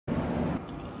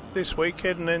This week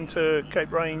heading into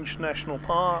Cape Range National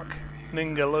Park,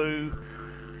 Ningaloo,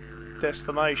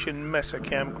 destination Mesa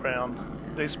Campground.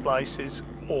 This place is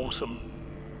awesome.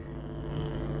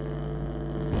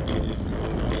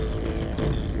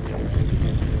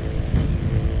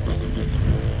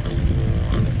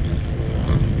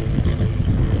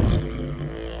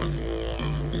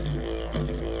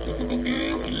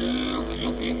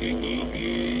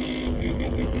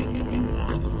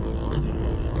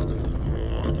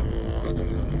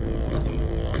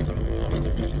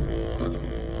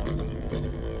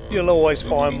 You'll always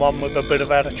find one with a bit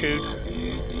of attitude.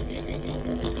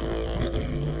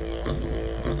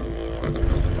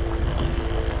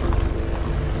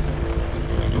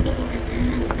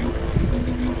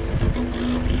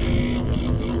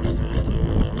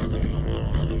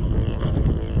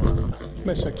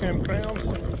 Mesa Campground.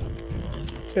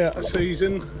 It's out of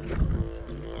season.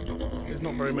 There's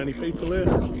not very many people here.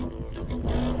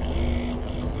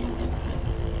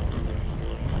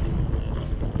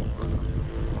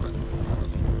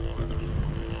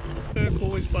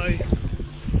 Turquoise Bay,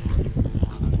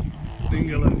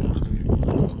 Ningaloo.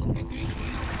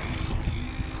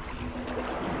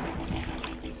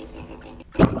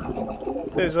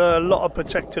 There's a lot of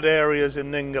protected areas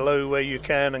in Ningaloo where you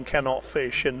can and cannot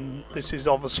fish, and this is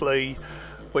obviously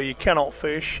where you cannot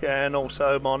fish, and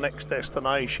also my next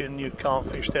destination you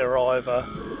can't fish there either,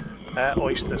 at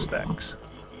oyster stacks.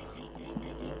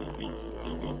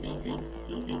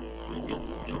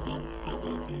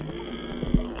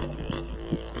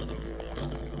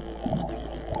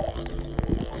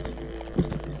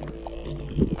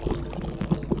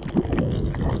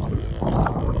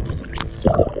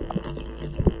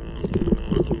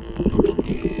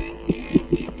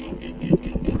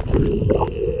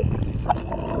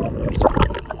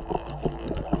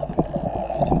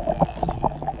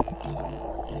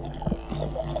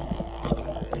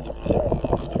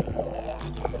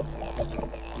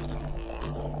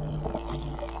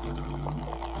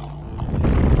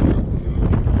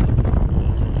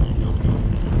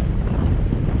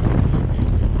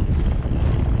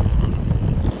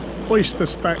 Oyster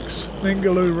stacks,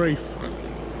 Ningaloo Reef,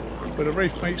 where the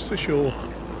reef meets the shore.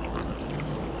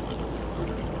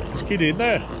 Let's get in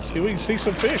there, see if we can see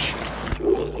some fish.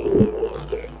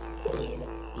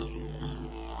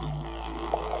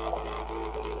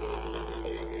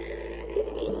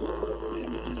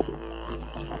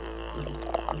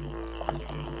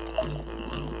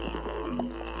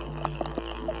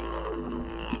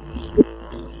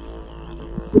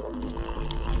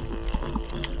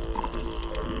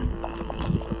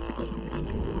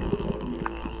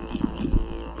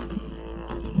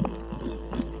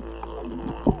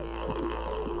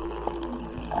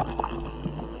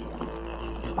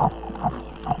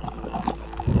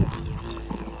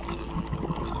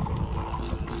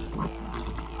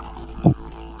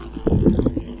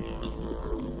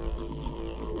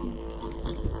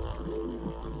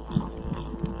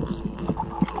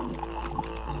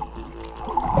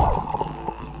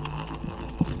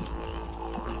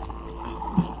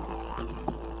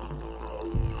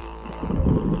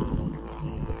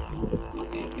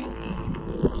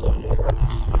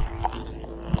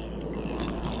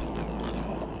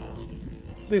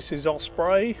 This is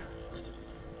osprey,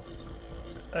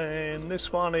 and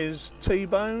this one is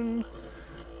T-bone,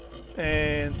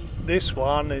 and this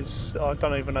one is, I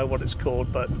don't even know what it's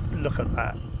called, but look at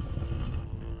that.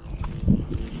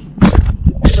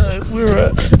 So we're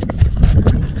at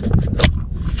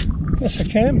Mesa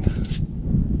Camp,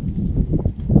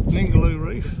 Ningaloo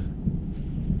Reef.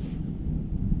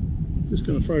 Just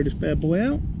going to throw this bad boy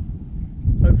out,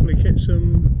 hopefully catch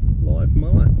some live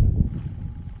mullet.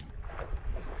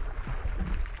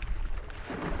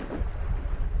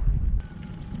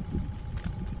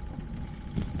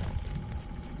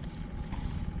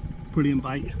 Brilliant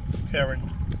bait, herring.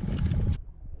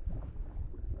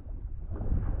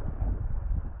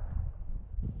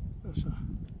 That's a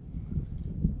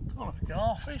kind of a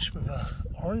garfish with an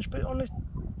orange bit on it.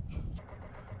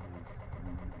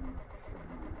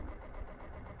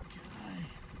 Okay.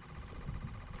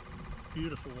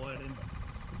 Beautiful whiting.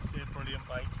 Yeah, brilliant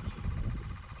bait.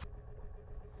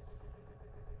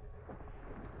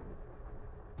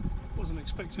 Wasn't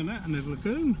expecting that in the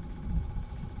lagoon.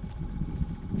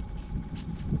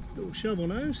 Little shovel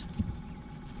nose.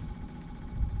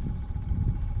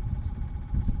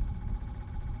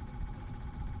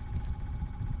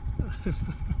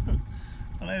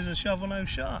 And there's a shovel nose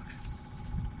shark.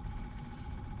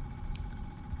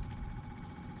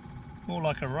 More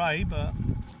like a ray, but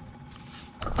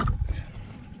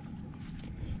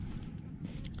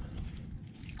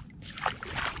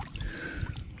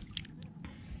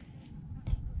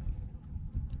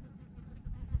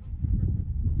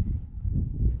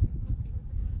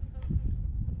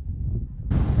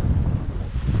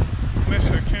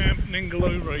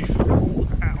Ningaloo reef. Ooh,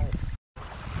 ow.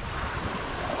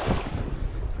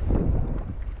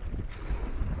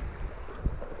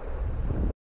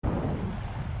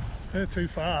 They're too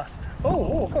fast.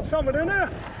 Oh, I've got something in there.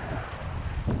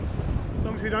 As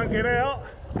long as you don't get out.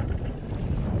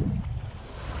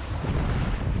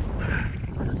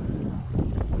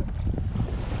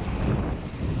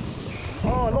 Oh,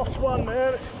 I lost one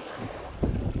there.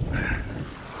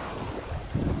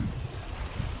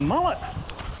 Mullet.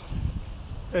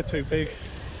 They're too big.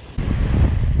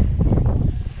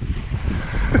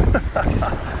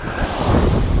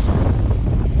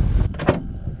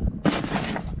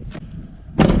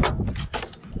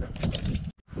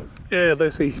 Yeah,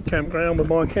 there's the campground with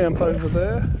my camp over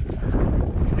there.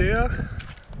 Here.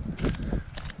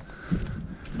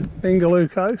 Ningaloo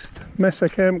coast, Mesa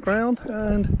campground,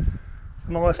 and it's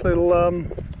a nice little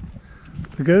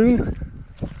lagoon.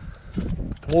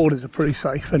 The waters are pretty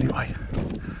safe anyway.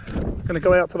 I'm going to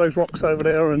go out to those rocks over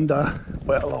there and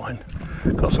wet a line.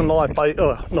 Got some live bait,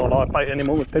 oh, not live bait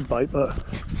anymore, it's dead bait, but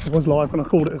it was live when I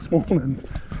caught it this morning.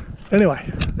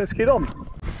 Anyway, let's get on.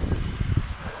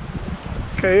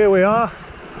 Okay, here we are,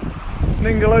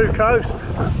 Ningaloo coast.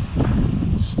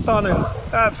 Stunning,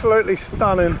 absolutely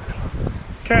stunning.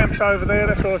 Camp's over there,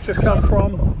 that's where I've just come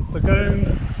from,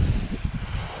 lagoon.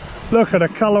 Look at the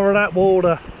colour of that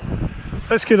water.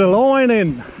 Let's get a line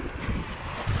in.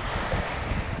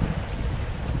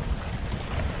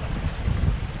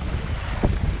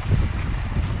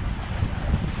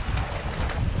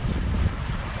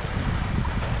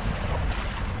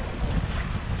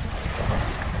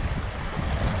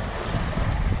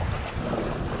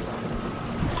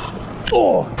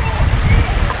 Oh!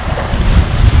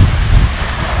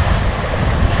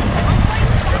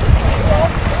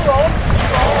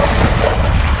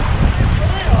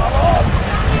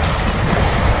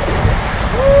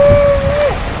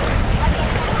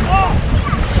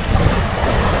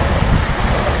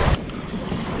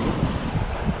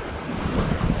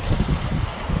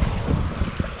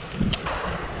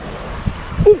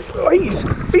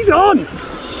 He's on!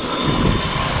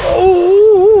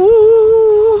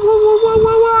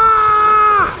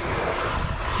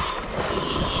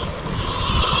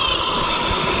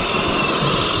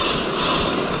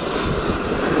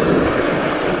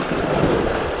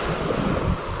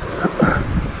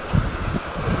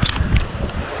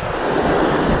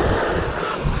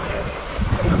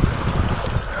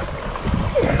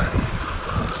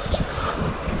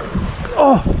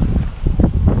 Oh!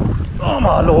 Oh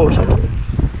my lord!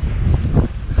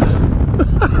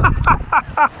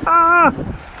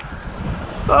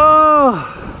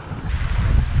 Oh!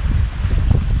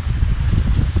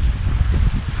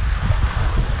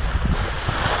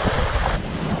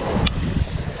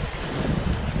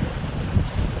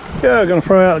 Yeah, I'm going to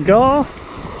throw out a gar.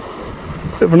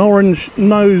 Bit of an orange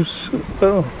nose,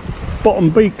 bottom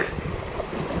beak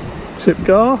tip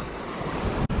gar.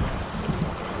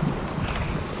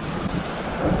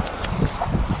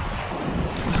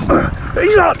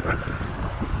 He's on!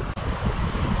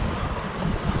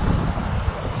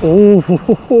 Oh,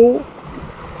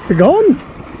 is he gone?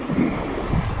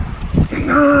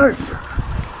 Nice!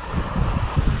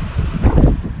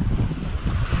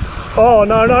 Oh,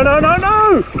 no, no, no, no,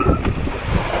 no!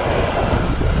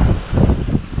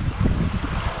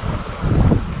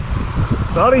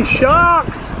 Bloody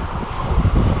sharks!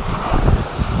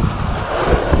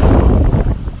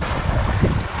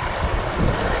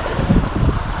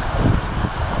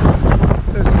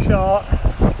 There's a shark.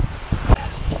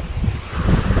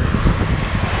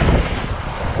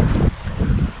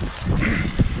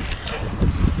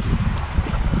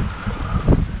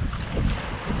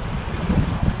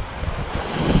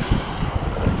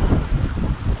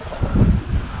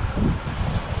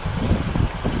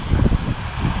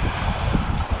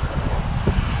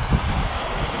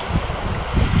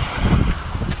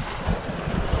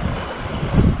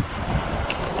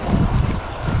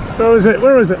 Where is it?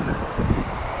 Where is it?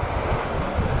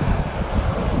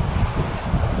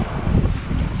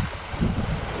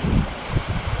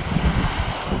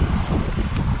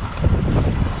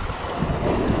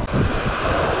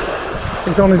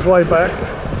 He's on his way back.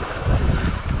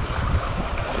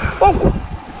 Oh!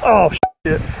 Oh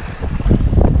shit.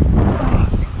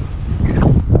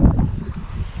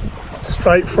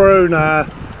 Straight through now.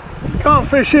 Can't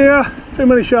fish here. Too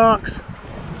many sharks.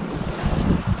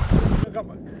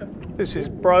 This is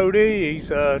Brody, he's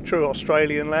a true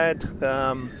Australian lad.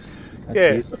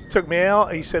 Yeah, took me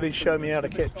out. He said he'd show me how to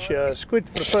catch squid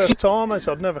for the first time, as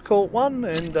I'd never caught one.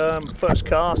 And first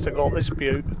cast I got this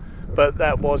beaut, but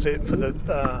that was it for the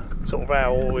sort of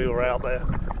hour we were out there.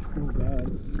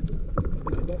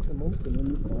 working on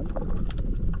this one.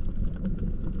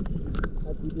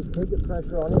 As you just keep the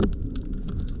pressure on him.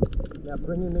 Now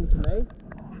bring him into me.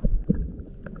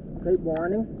 Keep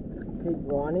whining. Keep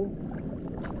whining.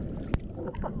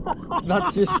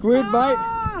 That's your squid, mate.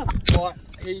 Right,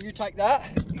 here, you take that.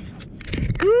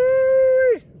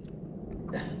 Woo!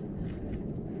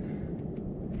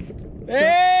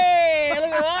 Hey, look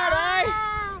at that, eh?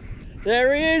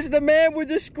 There he is, the man with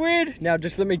the squid. Now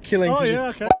just let me kill him. Oh yeah,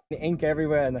 okay. Ink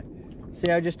everywhere. And see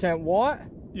how he just turned white?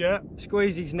 Yeah.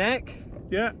 Squeeze his neck.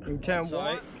 Yeah. He'll turn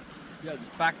white. You got his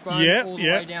backbone all the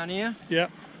way down here. Yeah.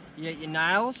 You get your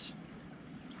nails.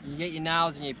 You get your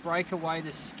nails and you break away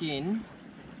the skin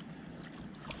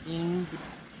in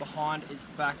behind its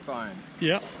backbone.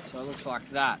 Yeah. So it looks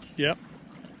like that. Yeah.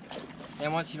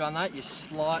 Then once you've done that, you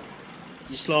slide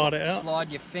it out.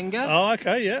 Slide your finger Oh,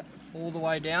 okay, yeah. all the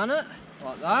way down it,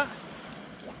 like that.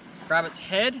 Grab its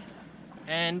head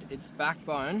and its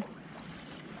backbone.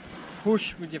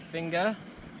 Push with your finger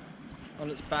on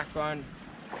its backbone.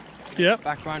 Yeah.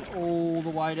 Backbone all the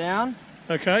way down.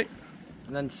 Okay.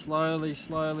 And then slowly,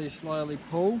 slowly, slowly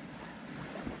pull.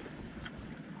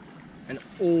 And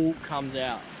all comes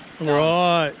out. Done.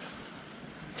 Right.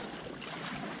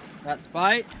 That's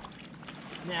bait.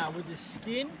 Now with the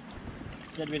skin,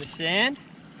 get a bit of sand.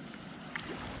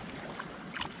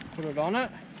 Put it on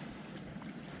it.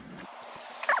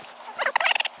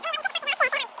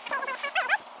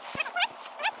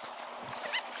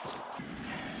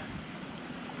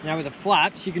 Now with the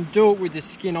flaps, you can do it with the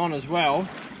skin on as well,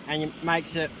 and it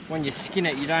makes it, when you skin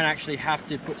it, you don't actually have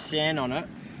to put sand on it,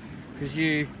 because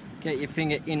you get your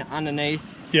finger in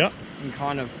underneath. Yeah. And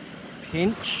kind of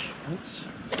pinch. Oops.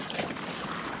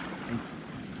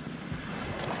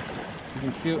 You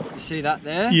can feel, you see that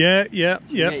there? Yeah, yeah, So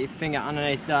you yeah. get your finger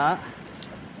underneath that,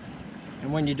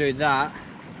 and when you do that,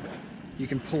 you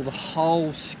can pull the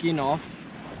whole skin off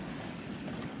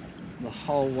the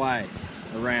whole way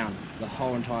around the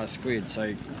whole entire squid.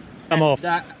 So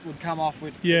that would come off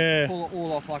with, pull it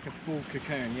all off like a full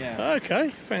cocoon. Yeah.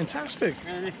 Okay, fantastic.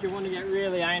 And if you want to get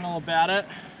really anal about it,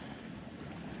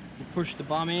 you push the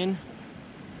bum in,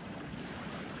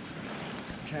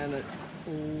 turn it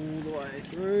all the way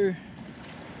through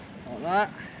like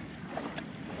that.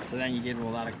 So then you get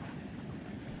all that a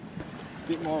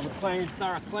bit more of a clean,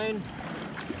 thorough clean.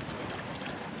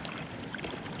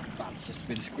 But it's just a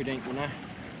bit of squid ink, you know.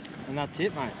 And that's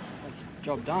it, mate. That's the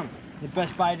job done. The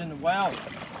best bait in the world.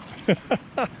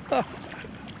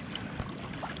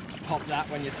 Pop that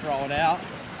when you throw it out.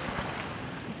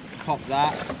 Pop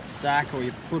that sack, or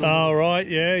you put it. Oh, right,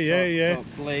 yeah, so yeah.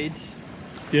 it bleeds.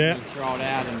 Yeah. You throw it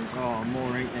out and, oh,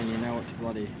 more ink than you know what to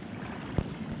bloody.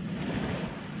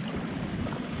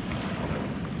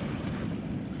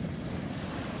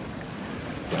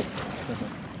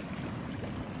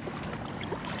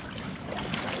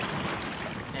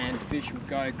 And fish will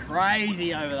go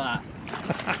crazy over that.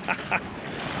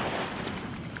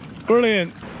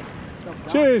 Brilliant.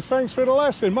 Cheers, thanks for the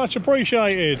lesson, much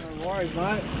appreciated. No worries,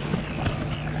 mate.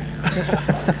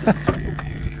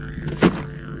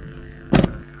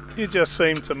 You just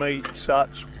seem to meet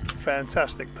such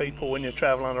fantastic people when you're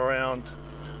travelling around,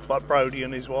 like Brody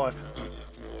and his wife.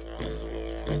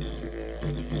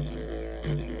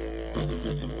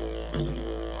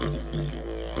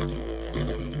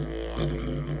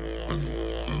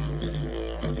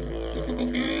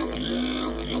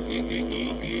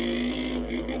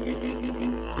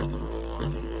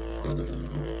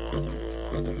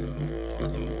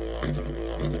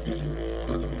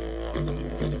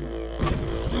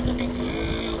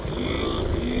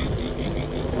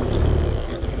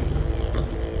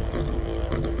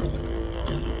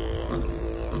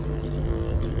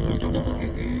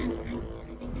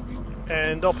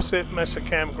 And opposite Mesa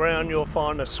Campground you'll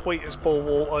find the sweetest ball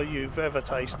water you've ever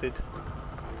tasted.